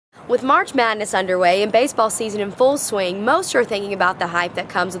With March Madness underway and baseball season in full swing, most are thinking about the hype that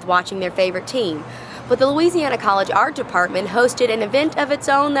comes with watching their favorite team. But the Louisiana College Art Department hosted an event of its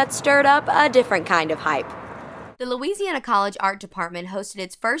own that stirred up a different kind of hype. The Louisiana College Art Department hosted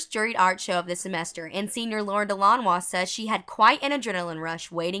its first juried art show of the semester, and senior Lauren Delanois says she had quite an adrenaline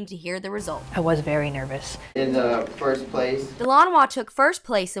rush waiting to hear the result. I was very nervous. In the first place. Delanois took first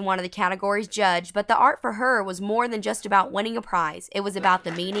place in one of the categories judged, but the art for her was more than just about winning a prize. It was about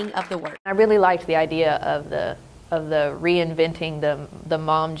the meaning of the work. I really liked the idea of the reinventing the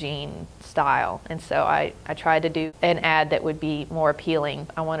mom jean style, and so I tried to do an ad that would be more appealing.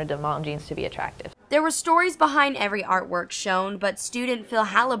 I wanted the mom jeans to be attractive. There were stories behind every artwork shown, but student Phil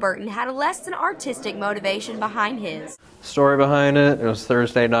Halliburton had a less than artistic motivation behind his. Story behind it was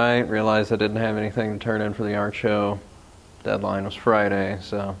Thursday night, realized I didn't have anything to turn in for the art show. Deadline was Friday,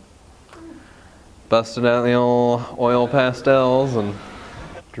 so busted out the old oil pastels and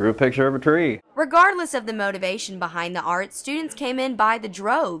drew a picture of a tree. Regardless of the motivation behind the art, students came in by the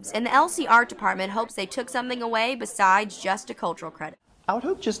droves, and the LC Art Department hopes they took something away besides just a cultural credit. I would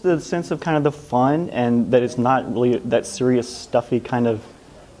hope just the sense of kind of the fun, and that it's not really that serious, stuffy kind of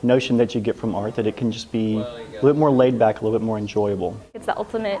notion that you get from art, that it can just be a little bit more laid back, a little bit more enjoyable. It's the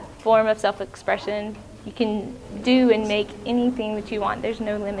ultimate form of self-expression. You can do and make anything that you want. There's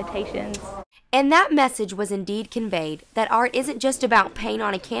no limitations. And that message was indeed conveyed, that art isn't just about paint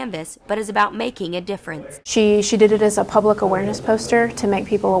on a canvas, but is about making a difference. She did it as a public awareness poster to make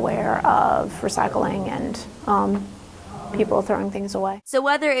people aware of recycling and people throwing things away. So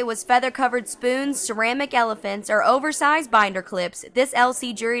whether it was feather-covered spoons, ceramic elephants, or oversized binder clips, this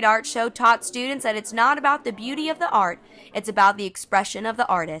LC Juried Art Show taught students that it's not about the beauty of the art, it's about the expression of the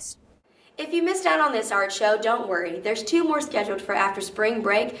artist. If you missed out on this art show, don't worry. There's 2 more scheduled for after spring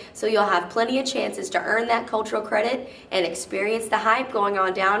break, so you'll have plenty of chances to earn that cultural credit and experience the hype going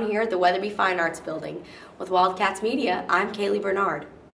on down here at the Weatherby Fine Arts Building. With Wildcats Media, I'm Kalee Bernard.